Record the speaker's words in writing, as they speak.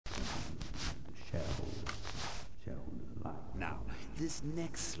This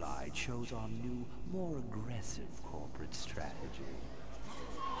next slide shows our new, more aggressive corporate strategy.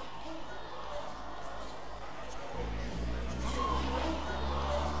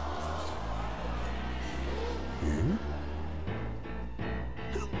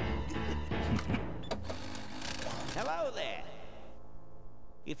 Hello there.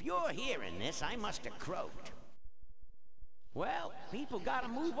 If you're hearing this, I must have croaked. Well, people gotta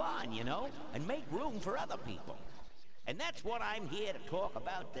move on, you know, and make room for other people. And that's what I'm here to talk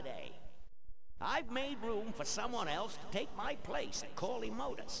about today. I've made room for someone else to take my place at Corley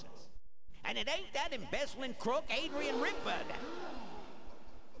Motors. And it ain't that embezzling crook Adrian Ripburger.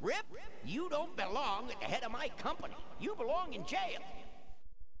 Rip, you don't belong at the head of my company. You belong in jail.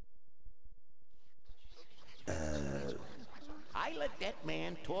 I let that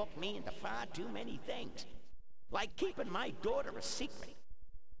man talk me into far too many things. Like keeping my daughter a secret.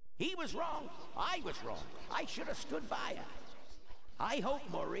 He was wrong. I was wrong. I should have stood by her. I hope,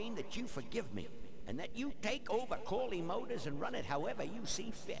 Maureen, that you forgive me, and that you take over Corley Motors and run it however you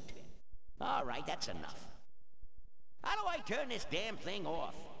see fit. All right, that's enough. How do I turn this damn thing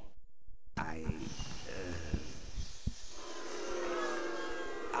off? I'm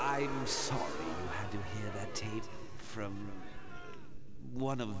sorry you had to hear that tape from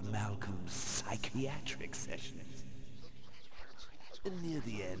one of Malcolm's psychiatric sessions. Near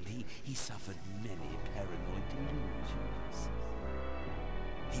the end, he suffered many paranoid delusions.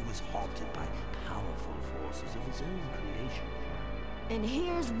 He was haunted by powerful forces of his own creation. And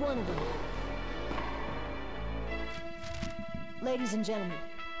here's one of them. Ladies and gentlemen,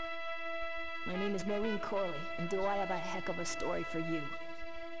 my name is Maureen Corley, and do I have a heck of a story for you.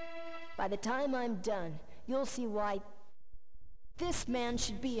 By the time I'm done, you'll see why this man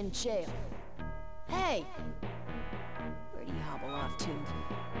should be in jail. Hey! Where do you hobble off to?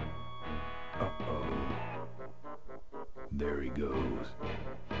 Uh-oh. There he goes.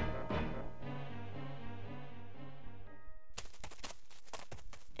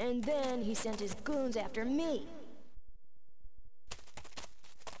 And then he sent his goons after me.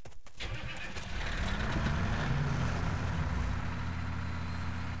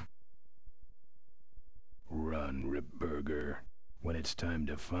 Run, Ripburger. When it's time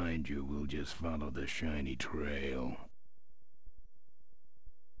to find you, we'll just follow the shiny trail.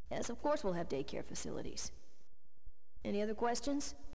 Yes, of course we'll have daycare facilities. Any other questions?